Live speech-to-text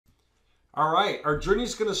All right, our journey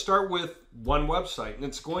is going to start with one website, and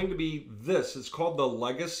it's going to be this. It's called the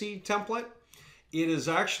Legacy template. It is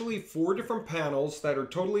actually 4 different panels that are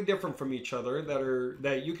totally different from each other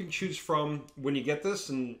that you can choose from when you get this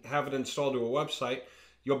and have it installed to a website.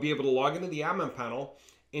 You'll be able to log into the admin panel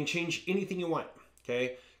and change anything you want.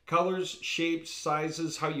 Okay, colors, shapes,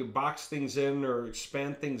 sizes, how you box things in or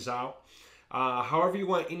expand things out, however you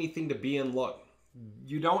want anything to be and look.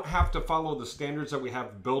 You don't have to follow the standards that we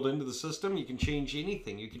have built into the system. You can change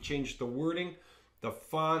anything. You can change the wording, the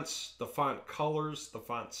fonts, the font colors, the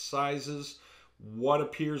font sizes, what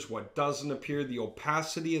appears, what doesn't appear, the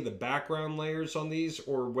opacity of the background layers on these,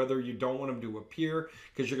 or whether you don't want them to appear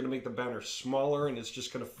because you're going to make the banner smaller and it's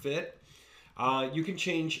just going to fit. You can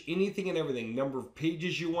change anything and everything. Number of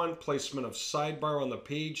pages you want, placement of sidebar on the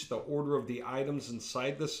page, the order of the items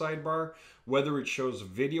inside the sidebar, whether it shows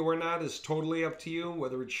video or not is totally up to you.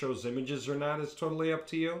 Whether it shows images or not is totally up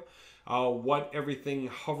to you. What everything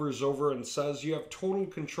hovers over and says, you have total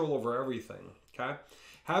control over everything. Okay.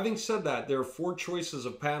 Having said that, there are 4 choices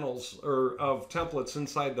of panels or of templates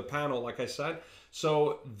inside the panel, like I said.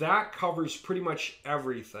 So that covers pretty much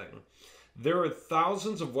everything. There are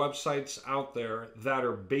thousands of websites out there that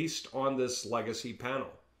are based on this legacy panel.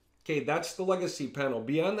 Okay, that's the legacy panel.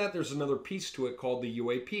 Beyond that, there's another piece to it called the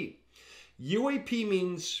UAP. UAP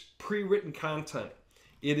means pre-written content.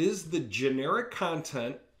 It is the generic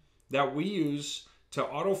content that we use to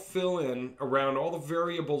auto-fill in around all the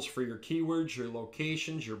variables for your keywords, your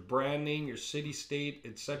locations, your brand name, your city, state,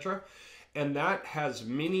 etc. And that has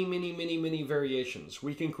many variations.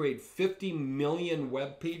 We can create 50 million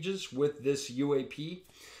web pages with this UAP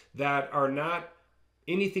that are not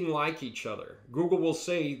anything like each other. Google will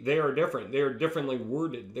say they are different. They are differently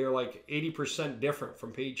worded. They're like 80% different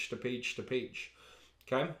from page to page to page.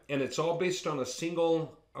 Okay? And it's all based on a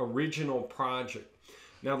single original project.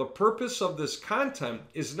 Now, the purpose of this content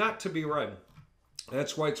is not to be read.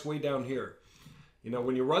 That's why it's way down here. You know,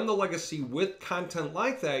 when you run the legacy with content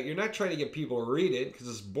like that, you're not trying to get people to read it because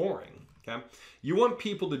it's boring. Okay? You want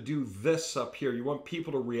people to do this up here. You want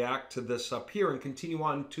people to react to this up here and continue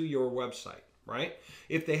on to your website, right?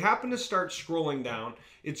 If they happen to start scrolling down,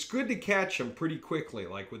 it's good to catch them pretty quickly,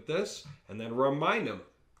 like with this, and then remind them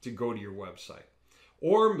to go to your website.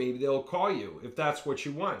 Or maybe they'll call you if that's what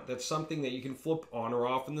you want. That's something that you can flip on or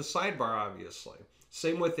off in the sidebar, obviously.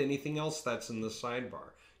 Same with anything else that's in the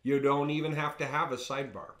sidebar. You don't even have to have a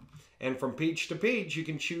sidebar. And from page to page, you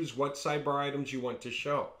can choose what sidebar items you want to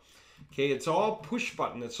show. Okay, it's all push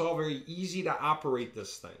button. It's all very easy to operate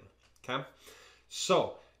this thing. Okay,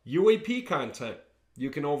 so UAP content, you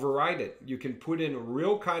can override it. You can put in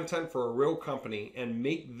real content for a real company and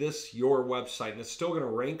make this your website. And it's still going to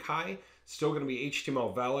rank high. It's still going to be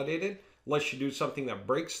HTML validated, unless you do something that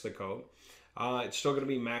breaks the code. It's still going to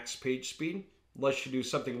be max page speed, unless you do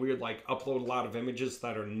something weird like upload a lot of images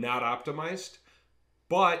that are not optimized.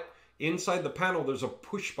 But inside the panel, there's a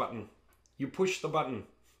push button. You push the button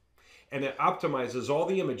and it optimizes all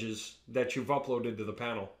the images that you've uploaded to the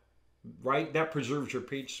panel, right? That preserves your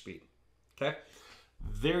page speed, okay?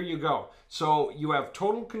 There you go. So you have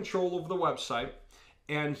total control over the website.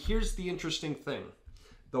 And here's the interesting thing.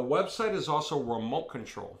 The website is also remote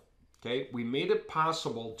control, okay? We made it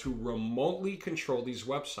possible to remotely control these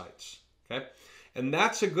websites. Okay, and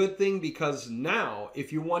that's a good thing because now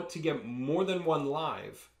if you want to get more than one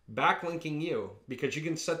live backlinking you, because you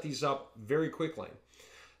can set these up very quickly,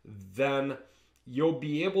 then you'll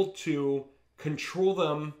be able to control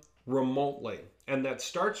them remotely. And that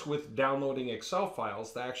starts with downloading Excel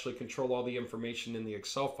files that actually control all the information in the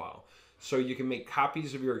Excel file. So you can make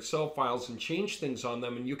copies of your Excel files and change things on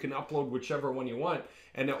them, and you can upload whichever one you want,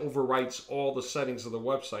 and it overwrites all the settings of the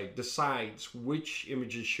website, decides which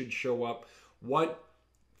images should show up, what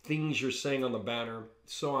things you're saying on the banner,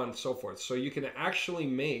 so on and so forth. So you can actually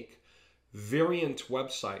make variant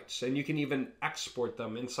websites, and you can even export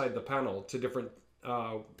them inside the panel to different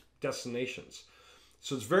destinations.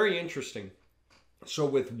 So it's very interesting. So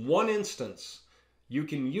with one instance, you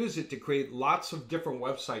can use it to create lots of different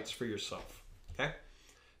websites for yourself. Okay.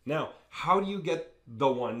 Now, how do you get the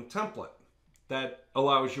one template that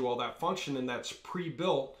allows you all that function and that's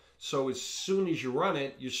pre-built? So as soon as you run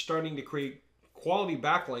it, you're starting to create quality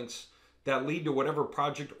backlinks that lead to whatever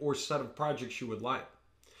project or set of projects you would like.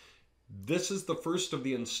 This is the first of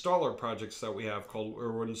the installer projects that we have called,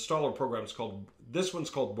 or installer programs called, this one's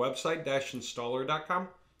called website-installer.com.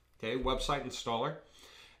 Okay, website installer.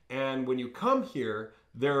 And when you come here,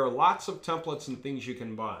 there are lots of templates and things you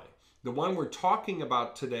can buy. The one we're talking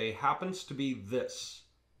about today happens to be this,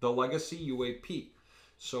 the Legacy UAP.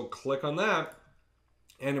 So click on that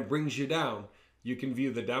and it brings you down. You can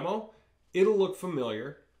view the demo. It'll look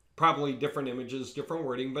familiar, probably different images, different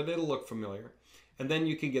wording, but it'll look familiar. And then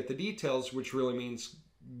you can get the details, which really means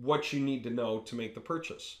what you need to know to make the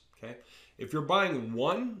purchase. Okay. If you're buying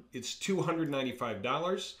one, it's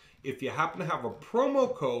 $295. If you happen to have a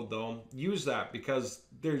promo code, though, use that because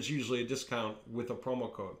there's usually a discount with a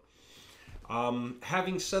promo code.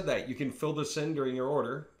 Having said that, you can fill this in during your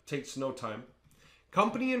order. It takes no time.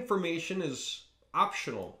 Company information is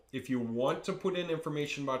optional. If you want to put in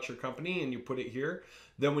information about your company and you put it here,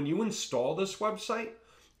 then when you install this website,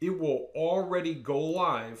 it will already go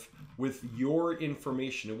live with your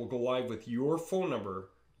information. It will go live with your phone number,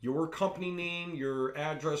 your company name, your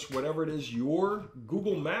address, whatever it is, your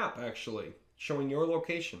Google map actually showing your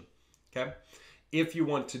location. Okay, if you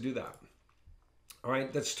want to do that. All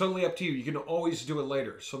right, that's totally up to you. You can always do it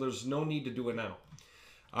later, so there's no need to do it now.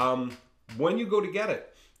 When you go to get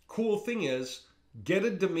it, cool thing is, get a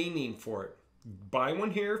domain name for it. Buy one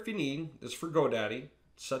here if you need. It's for GoDaddy.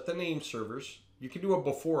 Set the name servers. You can do it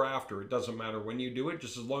before or after. It doesn't matter when you do it,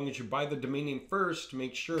 just as long as you buy the domain name first to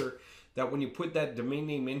make sure that when you put that domain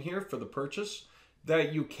name in here for the purchase,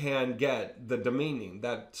 that you can get the domain name,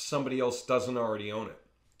 that somebody else doesn't already own it.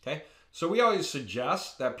 Okay? So we always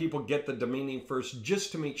suggest that people get the domain name first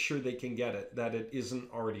just to make sure they can get it, that it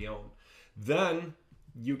isn't already owned. Then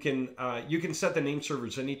you can set the name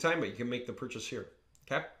servers anytime, but you can make the purchase here.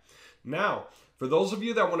 Okay? Now, for those of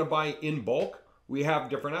you that want to buy in bulk, we have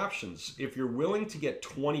different options. If you're willing to get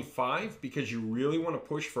 25 because you really want to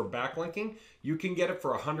push for backlinking, you can get it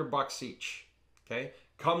for $100 each. Okay?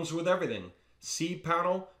 Comes with everything.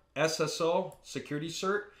 cPanel, SSO, security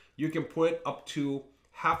cert. You can put up to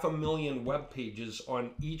 500,000 web pages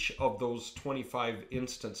on each of those 25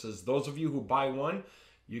 instances. Those of you who buy one,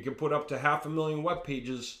 you can put up to 500,000 web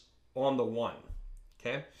pages on the one.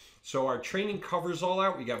 Okay? So our training covers all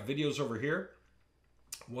that. We got videos over here.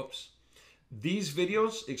 Whoops. These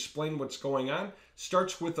videos explain what's going on.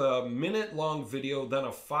 Starts with a minute-long video, then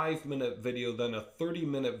a 5-minute video, then a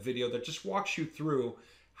 30-minute video that just walks you through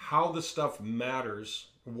how the stuff matters,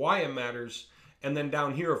 why it matters, and then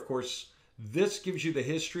down here, of course, this gives you the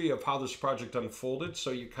history of how this project unfolded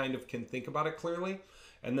so you kind of can think about it clearly.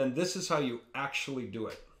 And then this is how you actually do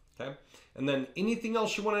it, okay? And then anything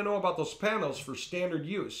else you want to know about those panels for standard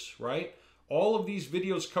use, right? All of these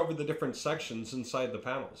videos cover the different sections inside the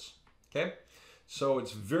panels. Okay, so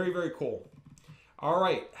it's very, very cool. All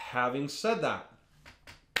right, having said that,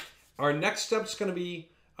 our next step is going to be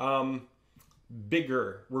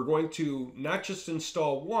bigger. We're going to not just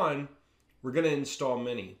install one, we're going to install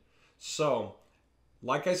many. So,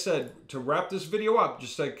 like I said, to wrap this video up,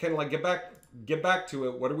 just to kind of like get back to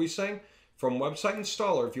it, what are we saying? From Website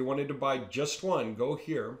Installer, if you wanted to buy just one, go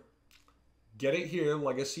here, get it here,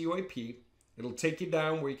 Legacy UAP. It'll take you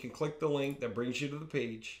down where you can click the link that brings you to the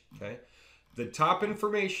page, okay? The top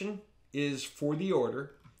information is for the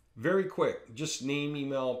order. Very quick, just name,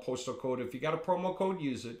 email, postal code. If you got a promo code,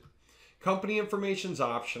 use it. Company information is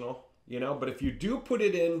optional, you know, but if you do put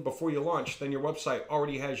it in before you launch, then your website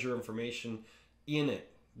already has your information in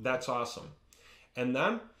it. That's awesome. And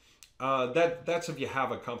then, that's if you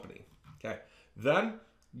have a company, okay? Then,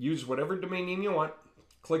 use whatever domain name you want.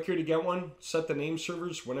 Click here to get one. Set the name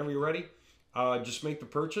servers whenever you're ready. Just make the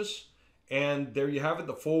purchase, and there you have it.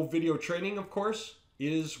 The full video training, of course,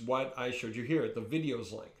 is what I showed you here, the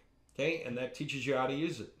videos link, okay? And that teaches you how to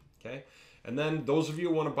use it, okay? And then those of you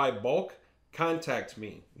who want to buy bulk, contact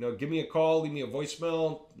me. You know, give me a call, leave me a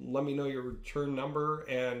voicemail, let me know your return number,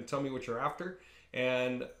 and tell me what you're after,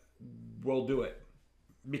 and we'll do it.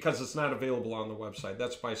 Because it's not available on the website.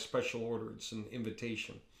 That's by special order. It's an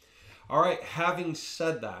invitation. All right, having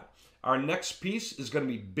said that, our next piece is going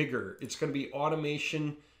to be bigger. It's going to be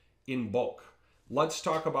automation in bulk. Let's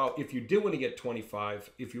talk about if you did want to get 25,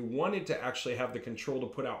 if you wanted to actually have the control to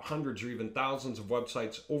put out hundreds or even thousands of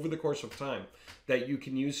websites over the course of time that you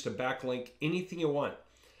can use to backlink anything you want.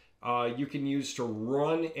 You can use to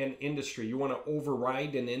run an industry. You want to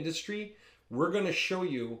override an industry? We're going to show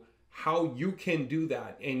you how you can do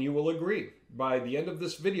that, and you will agree by the end of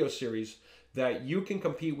this video series that you can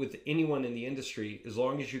compete with anyone in the industry as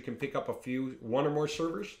long as you can pick up one or more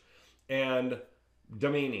servers and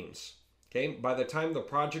domain names. Okay, by the time the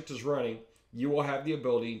project is running, you will have the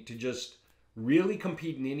ability to just really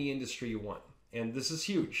compete in any industry you want. And this is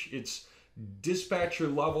huge. It's dispatcher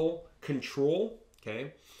level control.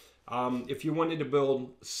 Okay, if you wanted to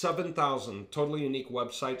build 7,000 totally unique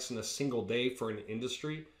websites in a single day for an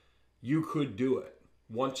industry, you could do it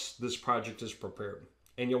once this project is prepared.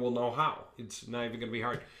 And you will know how. It's not even going to be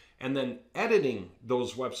hard. And then editing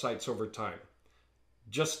those websites over time,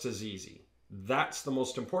 just as easy. That's the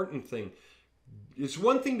most important thing. It's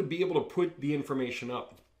one thing to be able to put the information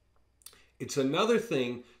up. It's another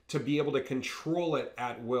thing to be able to control it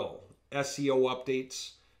at will. SEO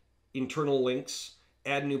updates, internal links,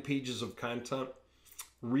 add new pages of content,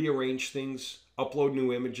 rearrange things, upload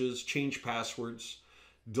new images, change passwords,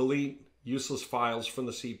 delete useless files from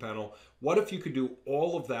the cPanel. What if you could do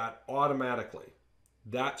all of that automatically?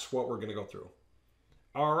 That's what we're going to go through.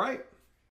 All right.